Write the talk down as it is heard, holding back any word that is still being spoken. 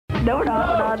No, we're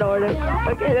not ordering.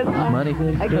 Okay, that's fine. Money.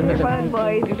 I keep your phone,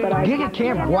 boys, but I... Get a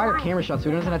camera, wider camera shot so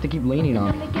he doesn't have to keep leaning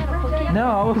on. No,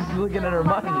 I was looking at her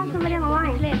money. Somebody on the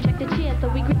line. Check the chair, so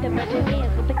we grip the virgin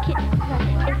hands with the kiss.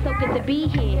 It's so good to be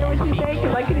here. What you say?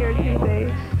 Because I can hear what you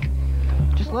say.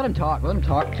 Just let him talk. Let him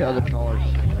talk to other callers.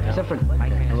 Except for...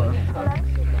 Hello?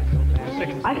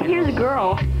 I can hear the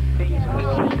girl.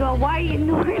 She's going, why are you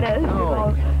ignoring us?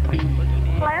 Oh.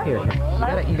 Hello? Here.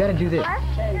 You gotta do this.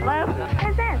 Hello?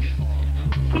 What's this?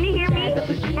 Can you hear me? Yes,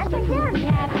 I can.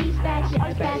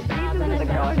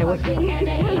 Hey, what's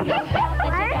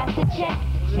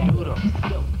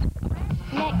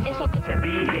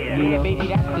Yeah, baby,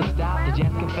 that's the style. The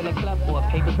Jets can fill a club or a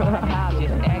paper for a pile.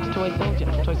 Just ask Toy Soldier.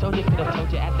 Toy Soldier could have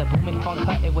told you at the booming funk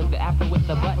cut. It was the after with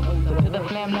the butt. So to the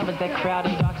flam lovers that crowd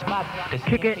in dark spots. The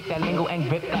kick that lingo and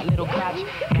grip that little crotch.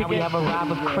 Now we have a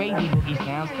ride of crazy boogie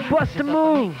sounds. Bust a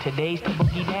move. Today's the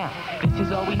boogie down. This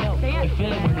is all we know. You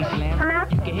feel it when we slam.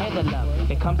 You can hear the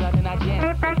love. It comes out in our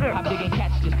jam. Pop dig and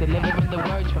catch, just delivering the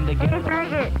words from the ghetto to the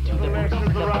boots to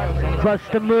the birds.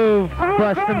 Bust a move.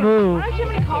 Bust a move. Go,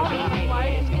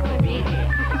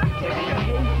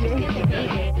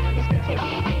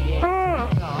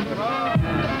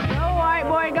 white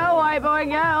boy, go, white boy,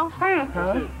 go.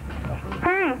 Huh?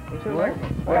 What?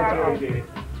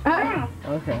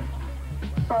 Okay.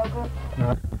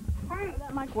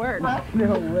 That mic works.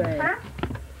 No way.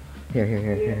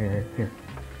 Here.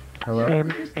 Hello?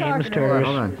 Mr.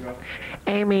 Hold on.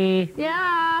 Amy.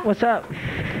 Yeah. What's up?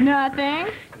 Nothing.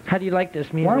 How do you like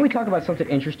this music? Why don't we talk about something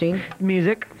interesting?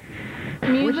 Music.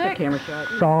 Where's the camera shot?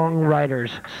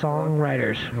 Songwriters.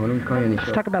 What am I calling you?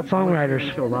 Let's talk about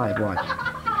songwriters. Show live, watch.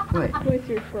 What? What's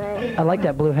your fro? I like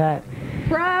that blue hat.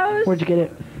 Froze? Where'd you get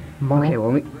it? Okay,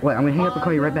 well, I'm gonna hang up and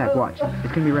call you right back. Watch.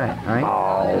 It's gonna be right, alright?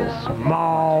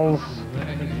 Malls.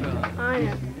 I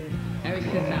know.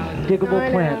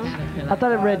 Diggable plants. I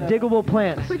thought it read diggable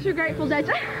plants. Put your Grateful Dead.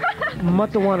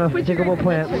 Matawana. Diggable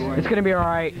plants. It's gonna be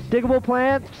alright. Diggable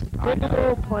plants.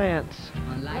 Diggable plants.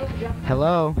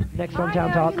 Hello? Next on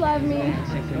Town Talk. Love me.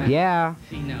 Yeah.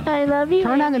 I love you.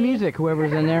 Turn down the music,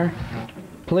 whoever's in there.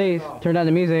 Please, turn down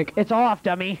the music. It's off,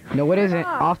 dummy. No, it isn't.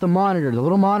 Off the monitor, the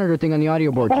little monitor thing on the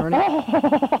audio board. Turn it.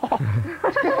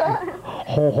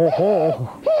 Ho ho ho.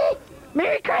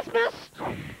 Merry Christmas.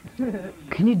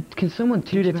 Can someone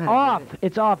Dude, it's off.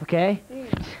 It's off, okay?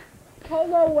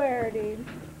 Hello, where, dude?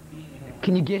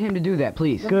 Can you get him to do that,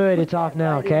 please? Good, it's off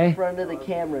now, okay? In front of the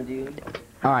camera, dude.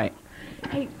 Alright.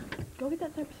 Hey, go get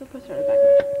that Cypress poster out of the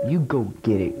back. You go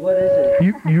get it. What is it?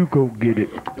 You go get it.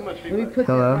 Let me put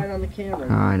Hello? that right on the camera.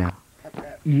 Oh, I know.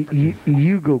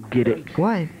 You go get it.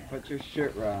 What? Put your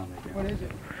shirt right on the camera. What is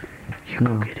it? You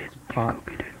go get it. Pot.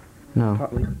 No.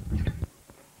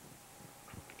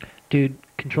 Dude,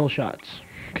 control shots.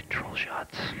 Control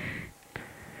shots.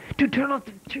 Dude, turn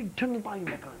the volume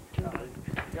back on. Turn it on.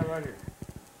 Yeah, right here.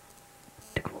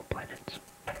 Diggable planets.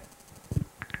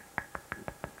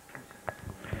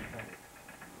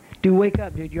 Dude, wake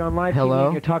up, dude. You're on live Hello? TV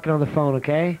and you're talking on the phone,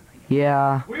 okay?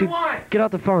 Yeah. We want! Get off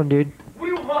the phone, dude.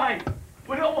 We want!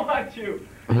 We don't want you!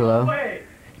 Hello? No way!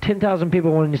 10,000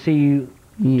 people wanting to see you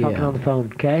talking on Yeah. the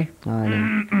phone, okay? I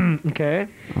know. Okay?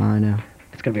 I know.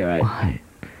 It's gonna be alright. Why?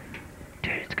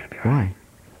 Dude, it's gonna be alright.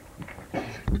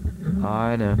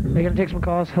 Why? I know. Are you gonna take some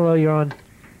calls? Hello, you're on.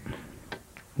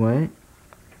 What?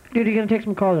 Dude, are you gonna take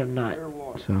some calls or not?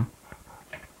 So?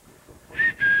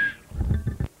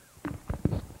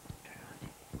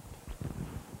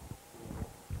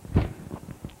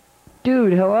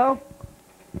 Dude, hello?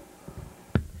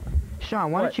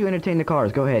 Sean, why don't you entertain the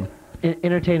callers? Go ahead.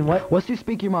 Entertain what? Let's do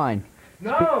speak your mind.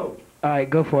 No! Alright,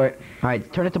 go for it.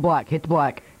 Alright, turn it to black. Hit the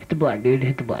black. Hit the black, dude.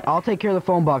 Hit the black. I'll take care of the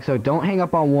phone box, so don't hang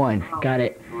up on one. Got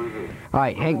it.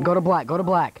 Alright, go to black. Go to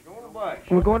black.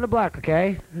 We're going to black,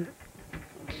 okay?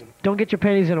 Don't get your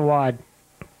panties in a wad.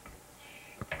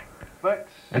 But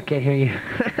I can't hear you.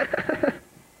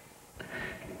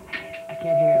 I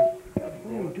can't hear you.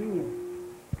 Oh, dude.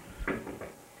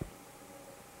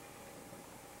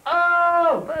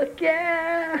 Oh, fuck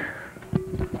yeah!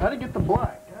 How'd he get the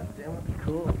black? God damn it.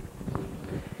 Cool.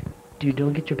 Dude,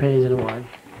 don't get your panties in a wad.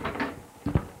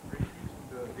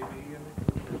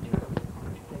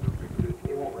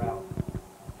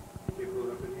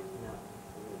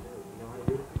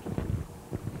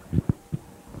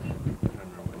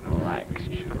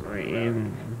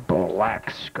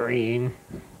 Black screen.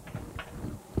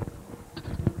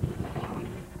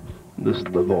 This is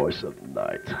the voice of the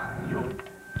night.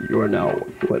 You are now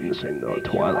witnessing the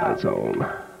Twilight Zone.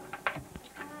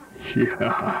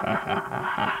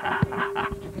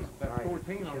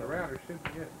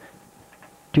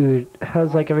 Dude,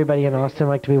 how's like everybody in Austin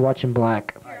like to be watching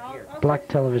Black? Black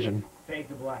television. Fake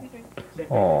the black.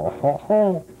 Oh, ho,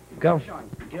 ho. Go.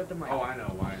 Get up the mic. Oh, I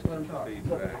know why. Let him talk. Feeds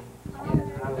back.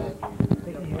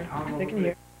 They can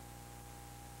hear.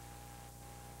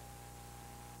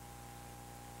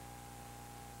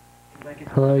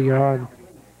 Hello, you're on.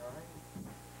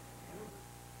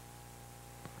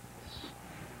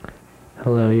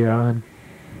 Hello, you're on.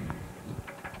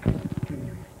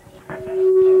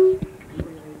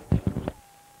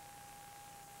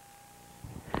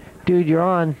 Dude, you're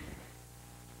on.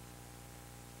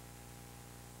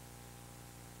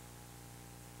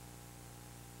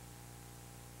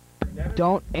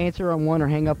 Don't answer on one or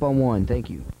hang up on one. Thank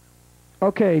you.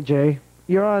 Okay, Jay,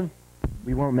 you're on.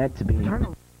 We weren't meant to be.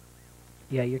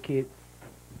 Yeah, you're cute.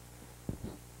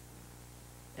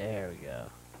 There we go.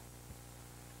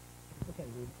 Okay,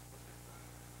 dude.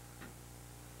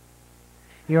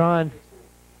 You're on.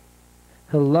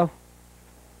 Hello?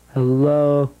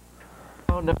 Hello?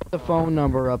 Put the phone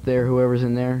number up there, whoever's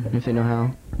in there, if they know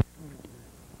how.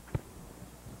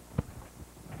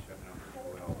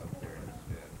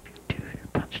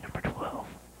 Dude, punch number 12.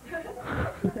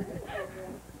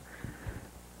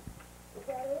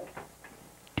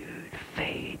 Dude,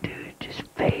 fade, dude, just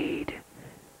fade.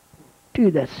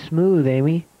 Dude, that's smooth,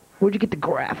 Amy. Where'd you get the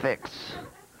graphics?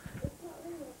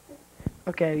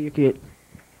 Okay, you're cute.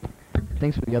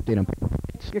 Thanks for the update on.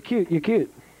 You're cute, you're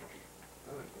cute.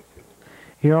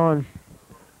 You're on.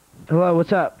 Hello,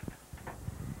 what's up?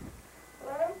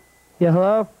 Hello? Yeah,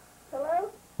 hello?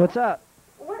 Hello? What's up?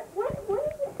 What is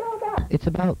this all about? It's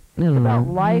about, I don't know.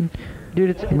 About life? Dude,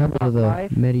 it's Remember about the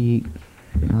life. I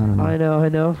don't know. I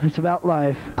know. It's about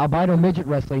life. Albino midget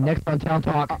wrestling next on Town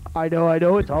Talk. I know.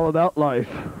 It's all about life.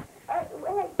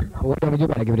 What do you want me to do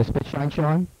about it? Give it a spit shine,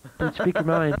 Sean? Dude, speak your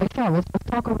mind. Hey, Sean, let's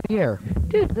talk over the air.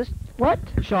 Dude, this... What?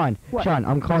 Sean, What? Sean,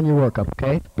 I'm calling your work up,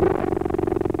 okay?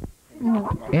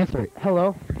 Answer it.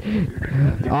 Hello?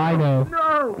 I know.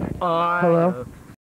 Hello?